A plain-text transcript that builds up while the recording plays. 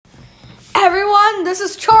everyone. This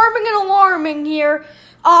is Charming and Alarming here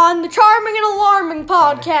on the Charming and Alarming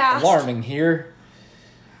podcast. Alarming here.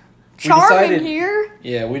 Here?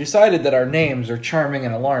 Yeah, we decided that our names are Charming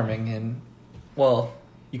and Alarming, and, well,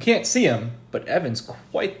 you can't see him, but Evan's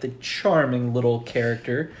quite the charming little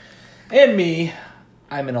character. And me,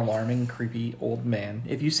 I'm an alarming, creepy old man.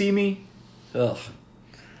 If you see me,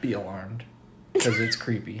 be alarmed, because it's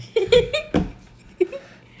creepy.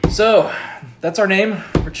 So, that's our name.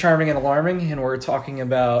 We're Charming and Alarming, and we're talking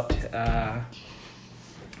about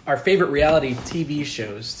our favorite reality TV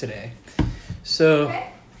shows today. So, Okay.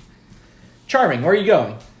 Charming, where are you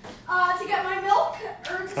going? To get my milk,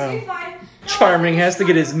 or to see if I... Charming has to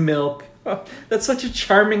get his milk. Oh, that's such a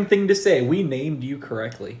charming thing to say. We named you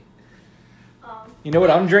correctly. You know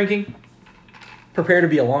what I'm drinking? Prepare to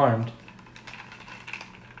be alarmed.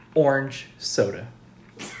 Orange soda.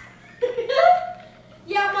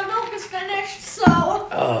 Yeah, my milk is finished,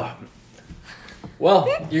 so...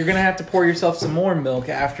 Well, you're gonna have to pour yourself some more milk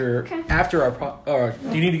after our. Do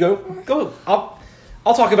you need to go? Go.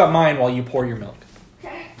 I'll talk about mine while you pour your milk.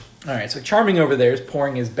 Okay. All right. So Charming over there is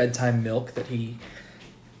pouring his bedtime milk that he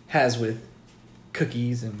has with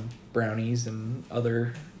cookies and brownies and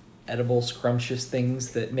other edible, scrumptious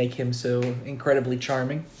things that make him so incredibly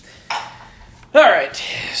charming. All right.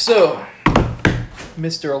 So,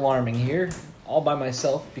 Mr. Alarming here, all by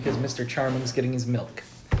myself because Mr. Charming's getting his milk.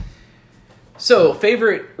 So,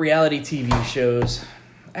 favorite reality TV shows,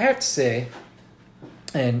 I have to say,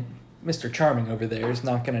 and Mr. Charming over there is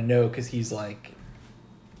not going to know because he's like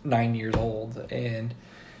 9 years old.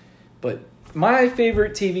 But my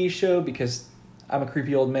favorite TV show, because I'm a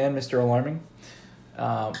creepy old man, Mr. Alarming,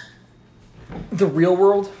 The Real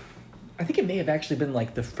World. I think it may have actually been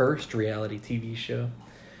like the first reality TV show.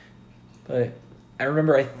 But I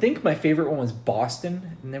remember, I think my favorite one was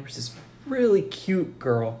Boston, and there was this really cute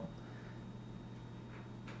girl.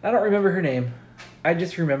 I don't remember her name. I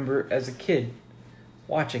just remember as a kid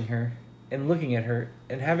watching her and looking at her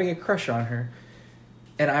and having a crush on her.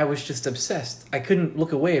 And I was just obsessed. I couldn't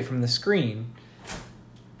look away from the screen.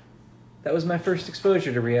 That was my first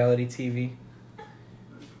exposure to reality TV.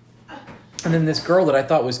 And then this girl that I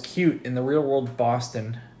thought was cute in The Real World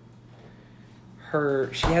Boston,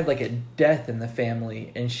 she had like a death in the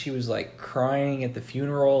family, and she was like crying at the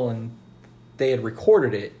funeral, and they had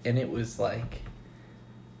recorded it, and it was like,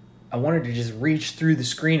 I wanted to just reach through the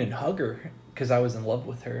screen and hug her because I was in love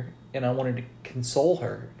with her and I wanted to console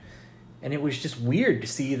her. And it was just weird to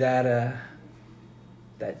see that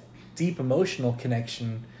deep emotional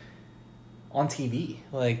connection on TV.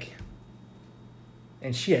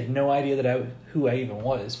 And she had no idea who I even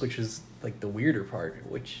was, which was like the weirder part,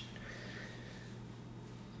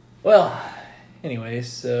 anyways,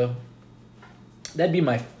 so that'd be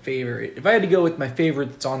my favorite. If I had to go with my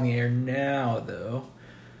favorite that's on the air now, though,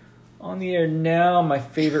 my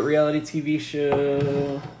favorite reality TV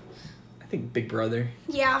show, I think Big Brother.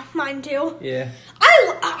 Yeah, mine too. Yeah.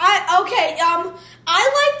 I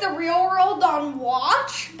like The Real World on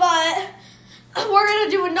Watch, but we're going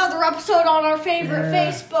to do another episode on our favorite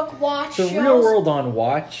Facebook Watch shows. The Real World on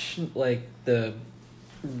Watch, like the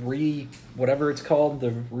whatever it's called,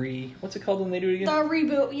 what's it called when they do it again? The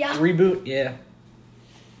reboot, yeah. Reboot, yeah.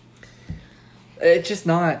 It's just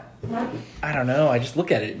not, I don't know, I just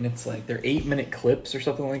look at it and it's like they're 8-minute clips or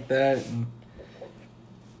something like that, and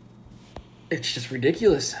it's just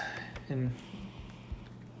ridiculous. And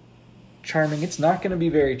Charming, it's not going to be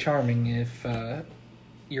very charming if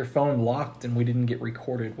your phone locked and we didn't get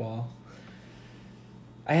recorded while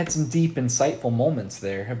I had some deep, insightful moments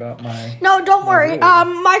there about my... No, don't worry.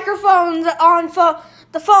 Microphones on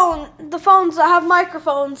the phones that have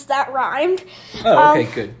microphones that rhymed. Oh,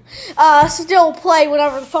 okay, good. Still play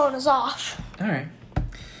whenever the phone is off. All right.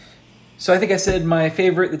 So I think I said my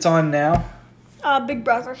favorite that's on now. Big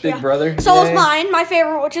Brother. Big Brother. So is mine. My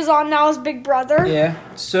favorite, which is on now, is Big Brother. Yeah.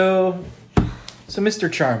 So Mr.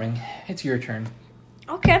 Charming, it's your turn.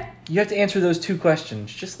 Okay. You have to answer those 2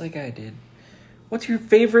 questions, just like I did. What's your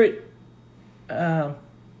favorite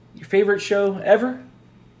show ever?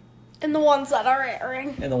 And the ones that are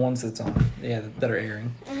airing. And the ones that are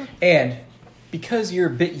airing. Mm-hmm. And because you're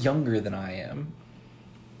a bit younger than I am,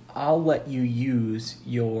 I'll let you use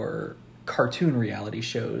your cartoon reality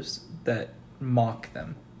shows that mock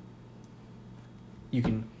them. You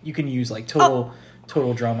can use like Total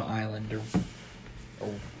Drama Island or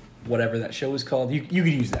whatever that show was called. You could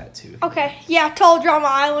use that too. Okay, yeah, Total Drama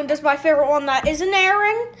Island is my favorite one that isn't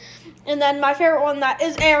airing. And then my favorite one that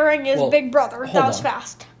is airing is Big Brother. That was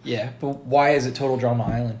fast. Yeah, but why is it Total Drama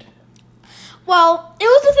Island? Well, it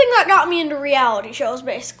was the thing that got me into reality shows,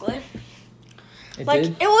 basically. It like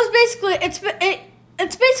did? it was basically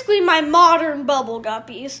it's basically my modern Bubble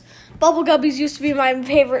Guppies. Bubble Guppies used to be my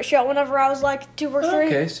favorite show whenever I was like 2 or 3.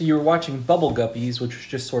 Okay, so you were watching Bubble Guppies, which was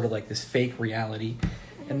just sort of like this fake reality,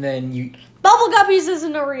 and then you. Bubble Guppies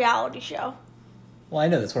isn't a reality show. Well, I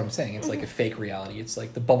know that's what I'm saying. It's like a fake reality. It's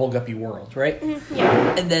like the Bubble Guppy world, right?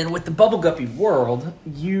 Yeah. And then with the Bubble Guppy world,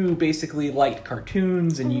 you basically liked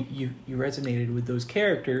cartoons and you resonated with those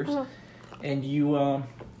characters, and you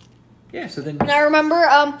so then. And I remember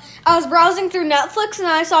I was browsing through Netflix and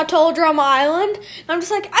I saw Total Drama Island. And I'm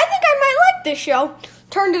just like, I think I might like this show.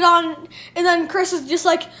 Turned it on, and then Chris is just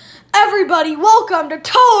like, everybody, welcome to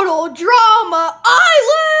Total Drama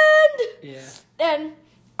Island! Yeah. And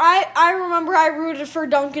I remember I rooted for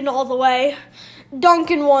Duncan all the way.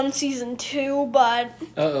 Duncan won season 2, but...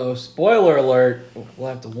 Uh-oh, spoiler alert. We'll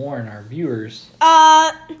have to warn our viewers.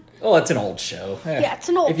 Well, it's an old show. Yeah, it's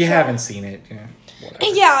an old show. If you haven't seen it, whatever.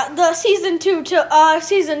 Yeah, the season 2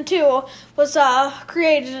 was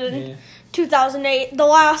created in 2008. The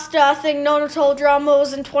last thing known of Total Drama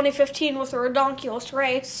was in 2015 with a Redonkulous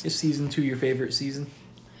Race. Is season 2 your favorite season?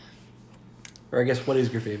 Or I guess, what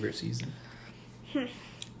is your favorite season?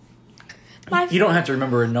 You don't have to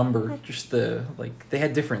remember a number, just they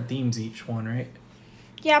had different themes each one, right?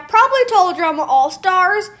 Yeah, probably Total Drama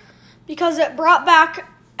All-Stars, because it brought back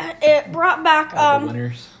The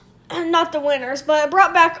winners. not the winners, but it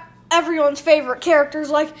brought back everyone's favorite characters.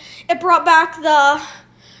 Like, it brought back the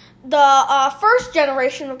first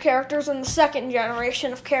generation of characters and the second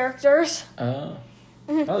generation of characters. Oh.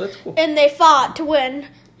 Oh, that's cool. And they fought to win.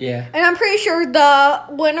 Yeah. And I'm pretty sure the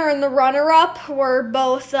winner and the runner-up were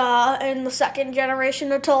both in the second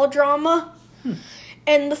generation of Total Drama.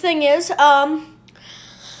 And the thing is, they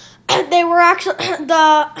were actually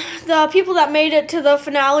the people that made it to the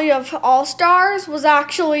finale of All Stars was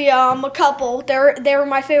actually a couple. They were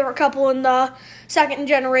my favorite couple in the second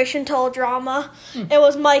generation Total Drama. It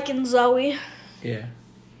was Mike and Zoe. Yeah.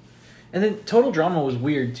 And then Total Drama was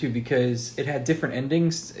weird too because it had different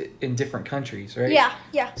endings in different countries, right?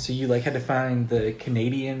 Yeah. So you had to find the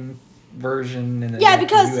Canadian version and then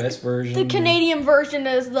because the US version. The Canadian version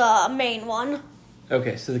is the main one.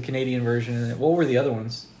 Okay, so the Canadian version, and then what were the other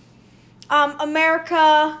ones?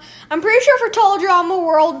 America. I'm pretty sure for Total Drama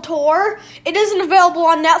World Tour, it isn't available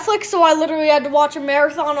on Netflix, so I literally had to watch a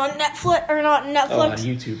marathon on Netflix, or not Netflix. Oh, on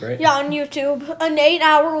YouTube, right? Yeah, on YouTube. An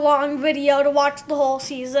 8-hour-long video to watch the whole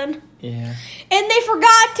season. Yeah. And they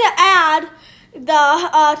forgot to add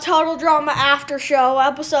the Total Drama After Show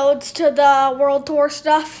episodes to the World Tour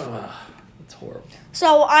stuff. Ugh, that's horrible.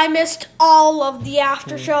 So I missed all of the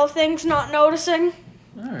after show things, not noticing.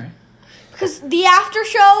 All right. Because the after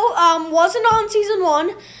show wasn't on season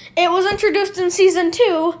 1. It was introduced in season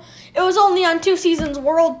 2. It was only on 2 seasons,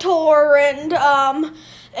 World Tour and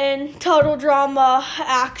Total Drama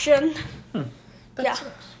Action. That sucks.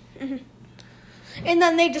 Mm-hmm. And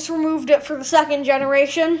then they just removed it for the second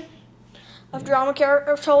generation of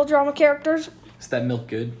Total Drama characters. Is that milk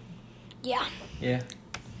good? Yeah. Yeah.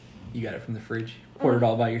 You got it from the fridge. Poured it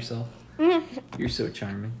all by yourself. You're so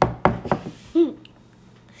charming.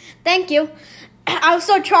 Thank you. I was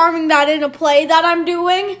so charming that in a play that I'm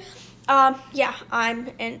doing, I'm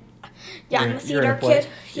a theater kid.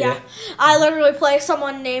 Yeah. I literally play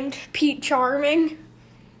someone named Pete Charming.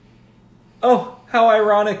 Oh, how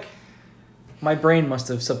ironic. My brain must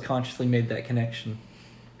have subconsciously made that connection.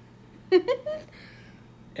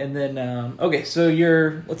 And then, okay, so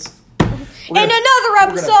In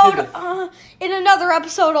another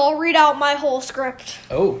episode, I'll read out my whole script.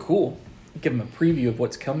 Oh, cool. Give them a preview of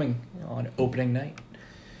what's coming on opening night.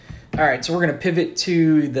 All right, so we're going to pivot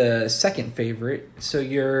to the second favorite. So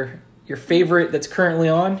your favorite that's currently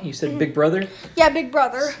on, you said Big Brother? Yeah, Big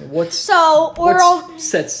Brother. What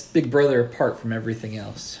sets Big Brother apart from everything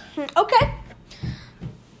else? Okay.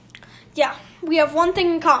 Yeah, we have one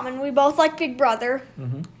thing in common. We both like Big Brother.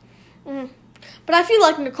 But I feel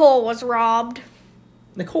like Nicole was robbed.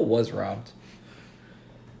 Nicole was robbed.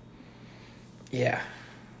 Yeah.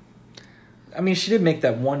 I mean, she did make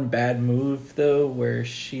that one bad move, though, where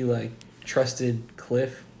she, trusted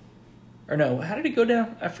Cliff. Or no, how did it go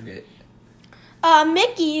down? I forget.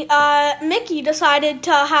 Mickey decided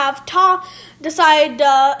to have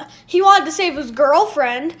he wanted to save his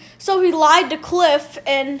girlfriend, so he lied to Cliff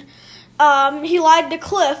and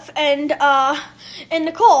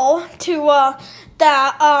Nicole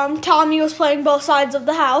that Tommy was playing both sides of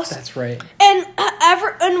the house. That's right. And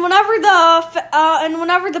whenever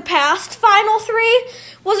the past final 3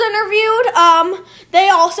 was interviewed, they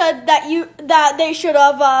all said that they should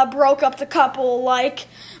have broke up the couple like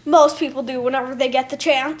most people do whenever they get the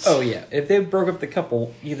chance. Oh yeah, if they broke up the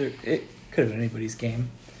couple, either Could have been anybody's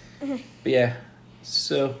game. But yeah,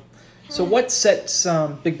 so what sets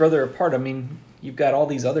Big Brother apart? I mean, you've got all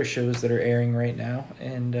these other shows that are airing right now,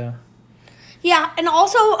 and yeah, and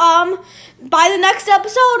also by the next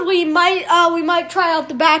episode we might try out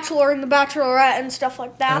The Bachelor and The Bachelorette and stuff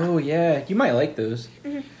like that. oh yeah, you might like those.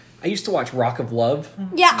 I used to watch Rock of Love.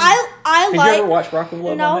 Yeah, I Did like. you ever watch Rock of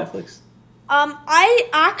Love No. on Netflix? I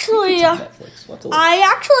actually. It's on Netflix. We'll have to look. I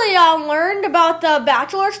actually learned about the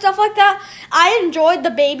Bachelor stuff like that. I enjoyed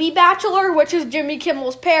the Baby Bachelor, which is Jimmy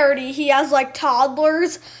Kimmel's parody. He has like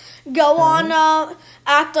toddlers go on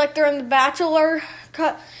act like they're in the Bachelor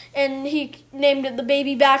and he named it the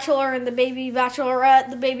Baby Bachelor and the Baby Bachelorette,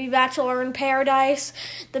 the Baby Bachelor in Paradise,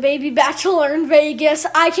 the Baby Bachelor in Vegas.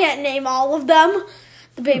 I can't name all of them.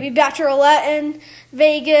 The Baby Bachelorette in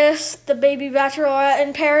Vegas, the Baby Bachelorette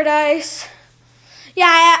in Paradise. Yeah,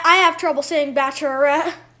 I have trouble saying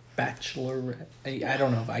Bachelorette. Bachelorette. I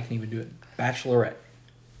don't know if I can even do it. Bachelorette.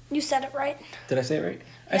 You said it right. Did I say it right?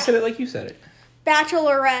 I Yeah. said it like you said it.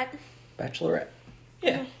 Bachelorette. Bachelorette.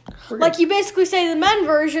 Yeah. we're Like good. you basically say the men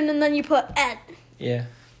version and then you put et. Yeah.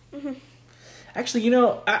 Actually,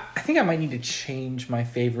 I think I might need to change my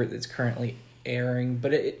favorite that's currently airing,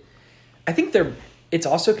 but I think it's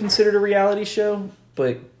also considered a reality show,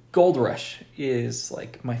 but Gold Rush is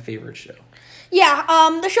like my favorite show. Yeah,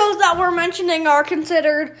 the shows that we're mentioning are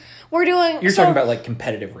considered. You're talking about like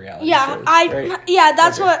competitive reality shows, right? Yeah,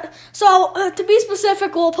 that's Okay. what. So to be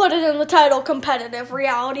specific, we'll put it in the title: competitive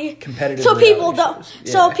reality. Competitive So people reality don't.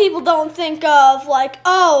 shows, So yeah. people don't think of like,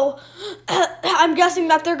 oh, I'm guessing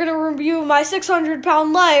that they're gonna review my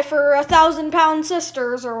 600-pound life or 1,000-pound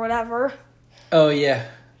sisters or whatever. Oh yeah.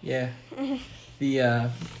 The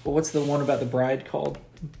what's the one about the bride called?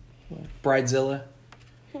 Bridezilla.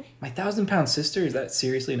 My 1,000-pound sister, is that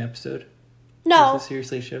seriously an episode? No, Is that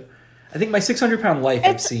seriously a show? I think my 600-pound life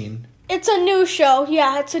I've seen. it's a new show.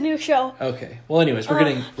 Yeah, it's a new show. Okay. Well, anyways, we're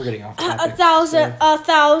getting off topic.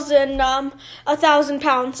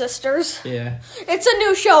 1,000-pound sisters. So, yeah. It's a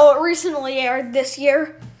new show. It recently aired this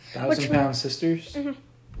year. 1,000-pound sisters. I'll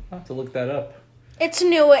have to look that up. It's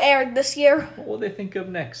new. It aired this year. What will they think of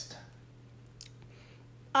next?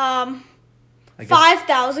 I I guess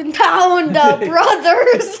 5,000-pound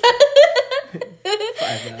brothers.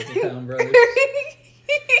 5,000-pound brothers.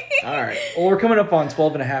 All right. Well, we're coming up on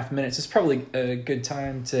 12 and a half minutes. It's probably a good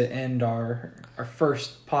time to end our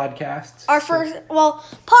first podcast.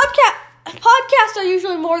 Podcasts are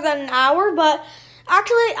usually more than an hour, but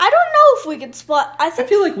actually, I don't know if we could split. I I think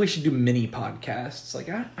feel like we should do mini podcasts. Like,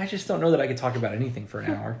 I just don't know that I could talk about anything for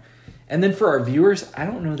an hour. And then for our viewers, I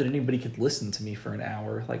don't know that anybody could listen to me for an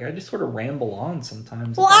hour. Like, I just sort of ramble on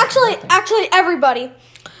sometimes. Well, about actually, nothing. everybody,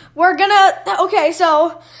 we're gonna. Okay,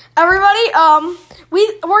 so everybody,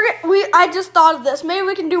 I just thought of this. Maybe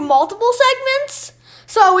we can do multiple segments.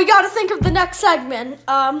 So we got to think of the next segment.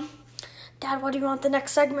 Dad, what do you want the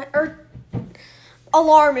next segment? Or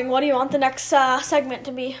alarming? What do you want the next segment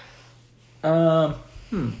to be? I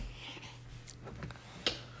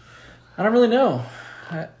don't really know.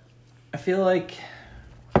 I feel like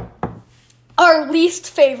Our least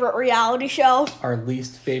favorite reality show. our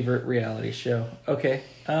least favorite reality show. Okay.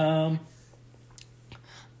 Ones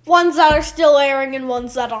that are still airing and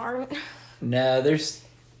ones that aren't. No,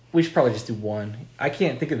 we should probably just do one. I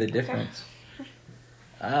can't think of the difference.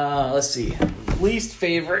 Let's see. Least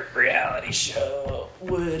favorite reality show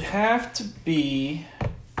would have to be...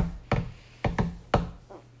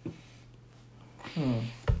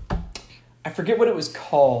 I forget what it was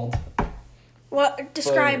called. What?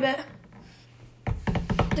 Describe it.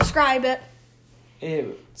 Describe it.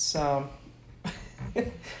 It's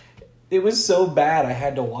it was so bad I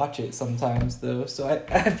had to watch it sometimes though. So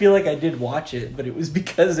I feel like I did watch it, but it was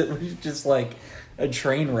because it was just like a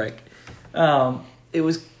train wreck. It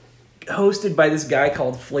was hosted by this guy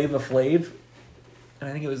called Flava Flav, and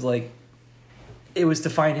I think it was to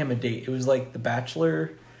find him a date. It was like The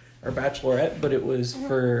Bachelor or Bachelorette, but it was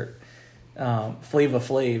for Flava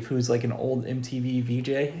Flav, who's like an old MTV VJ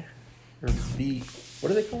or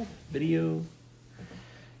what are they called? Video.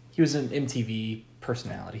 He was an MTV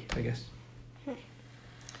personality, I guess.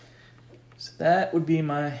 So that would be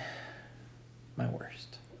my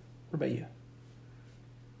worst. What about you?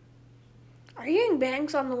 Are you getting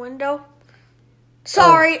bangs on the window?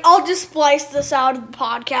 Sorry, I'll just splice this out of the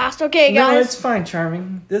podcast. Okay, No, guys. it's fine,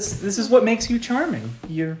 Charming. This is what makes you charming.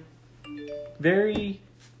 You're very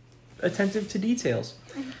attentive to details.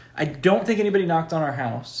 I don't think anybody knocked on our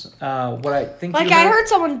house. What I think Like, you I heard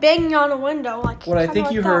someone banging on a window. Like, What I kinda think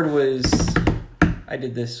like you that. heard was I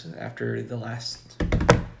did this after the last.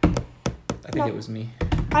 I think No. it was me.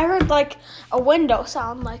 I heard, like, a window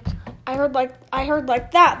sound. Like, I heard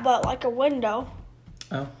like that, but like a window.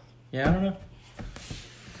 Oh, yeah, I don't know.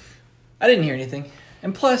 I didn't hear anything.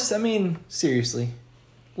 And plus, I mean, seriously,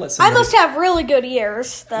 let somebody... I must have really good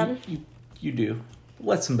ears, then. You do.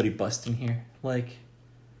 Let somebody bust in here. Like,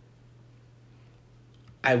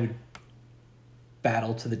 I would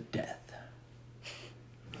battle to the death.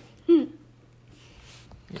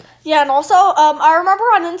 Yeah, and also, I remember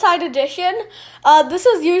on Inside Edition, this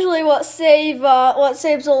is usually what saves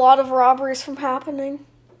a lot of robberies from happening.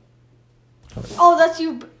 Oh, that's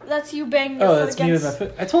you. That's you banging your foot that's me with my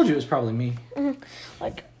foot. I told you it was probably me.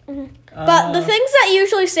 But the things that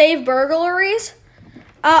usually save burglaries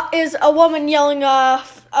is a woman yelling a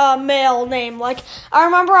male name. Like, I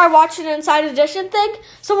remember I watched an Inside Edition thing.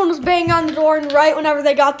 Someone was banging on the door, and right whenever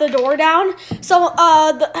they got the door down,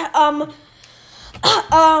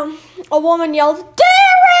 a woman yelled,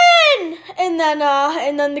 "Darren!" and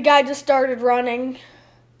then the guy just started running.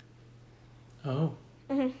 Oh.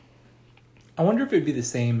 I wonder if it'd be the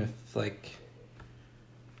same if, like,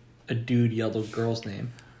 a dude yelled a girl's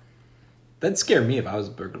name. That'd scare me if I was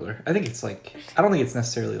a burglar. I don't think it's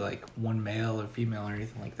necessarily, like, one male or female or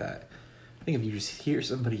anything like that. I think if you just hear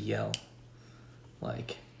somebody yell,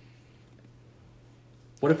 like,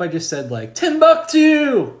 what if I just said, like,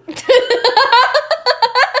 Timbuktu?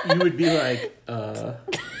 You would be like, what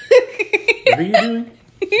are you doing?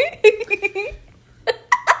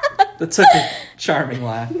 That's such a charming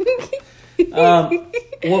laugh.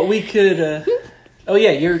 What we could, oh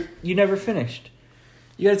yeah, you never finished.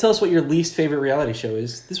 You gotta tell us what your least favorite reality show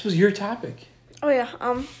is. This was your topic. Oh yeah,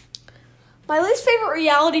 my least favorite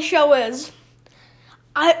reality show is,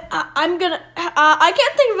 I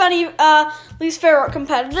can't think of any, least favorite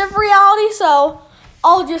competitive reality, so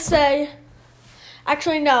I'll just say,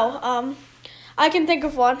 actually no, I can think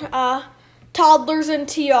of one, Toddlers and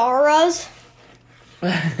Tiaras.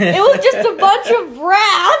 It was just a bunch of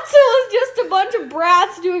brats. It was just a bunch of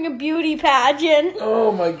brats doing a beauty pageant.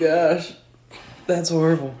 Oh my gosh. That's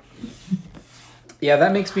horrible. Yeah,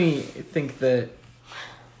 that makes me think that...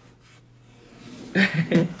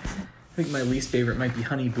 I think my least favorite might be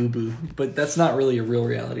Honey Boo Boo, but that's not really a real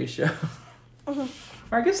reality show. Or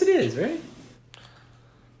I guess it is, right?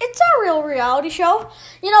 It's a real reality show.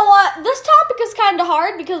 You know what? This topic is kind of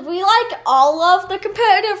hard because we like all of the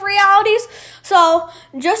competitive realities. So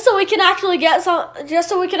just so we can actually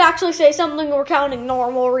say something, we're counting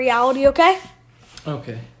normal reality, okay?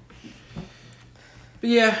 Okay. But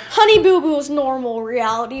yeah. Honey Boo Boo is normal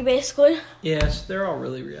reality, basically. Yes, they're all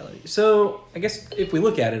really reality. So I guess if we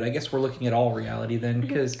look at it, I guess we're looking at all reality then,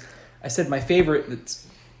 because I said my favorite that's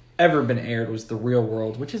ever been aired was The Real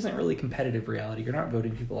World, which isn't really competitive reality. You're not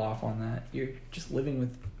voting people off on that. You're just living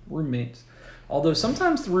with roommates. Although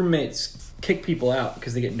sometimes the roommates kick people out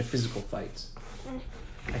because they get into physical fights.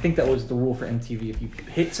 I think that was the rule for MTV. If you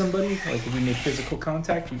hit somebody, like if you made physical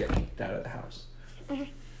contact, you get kicked out of the house.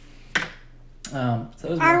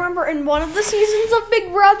 I remember in one of the seasons of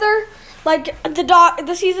Big Brother, like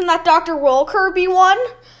the season that Dr. Will Kirby won,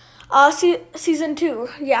 season 2,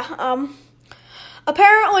 yeah.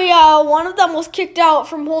 Apparently, one of them was kicked out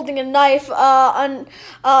from holding a knife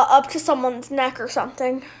up to someone's neck or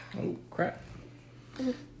something. Oh, crap.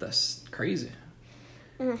 That's crazy.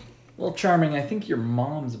 Well, Charming, I think your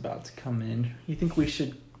mom's about to come in. You think we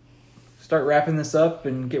should start wrapping this up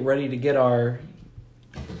and get ready to get our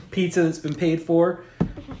pizza that's been paid for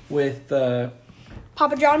with...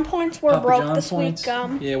 Papa John points. We're broke this week.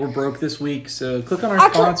 Yeah, we're broke this week, so click on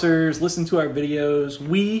our sponsors, listen to our videos.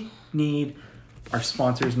 We need our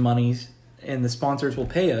sponsors' monies, and the sponsors will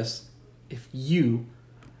pay us if you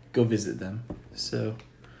go visit them. So,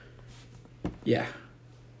 yeah.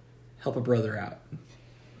 Help a brother out.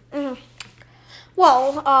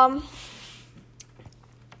 Well, oh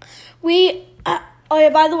yeah,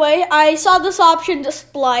 by the way, I saw this option to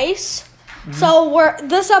splice. So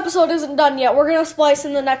this episode isn't done yet. We're going to splice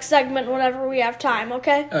in the next segment whenever we have time,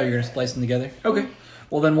 okay? Oh, you're going to splice them together? Okay.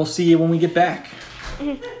 Well, then we'll see you when we get back.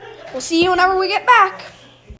 We'll see you whenever we get back.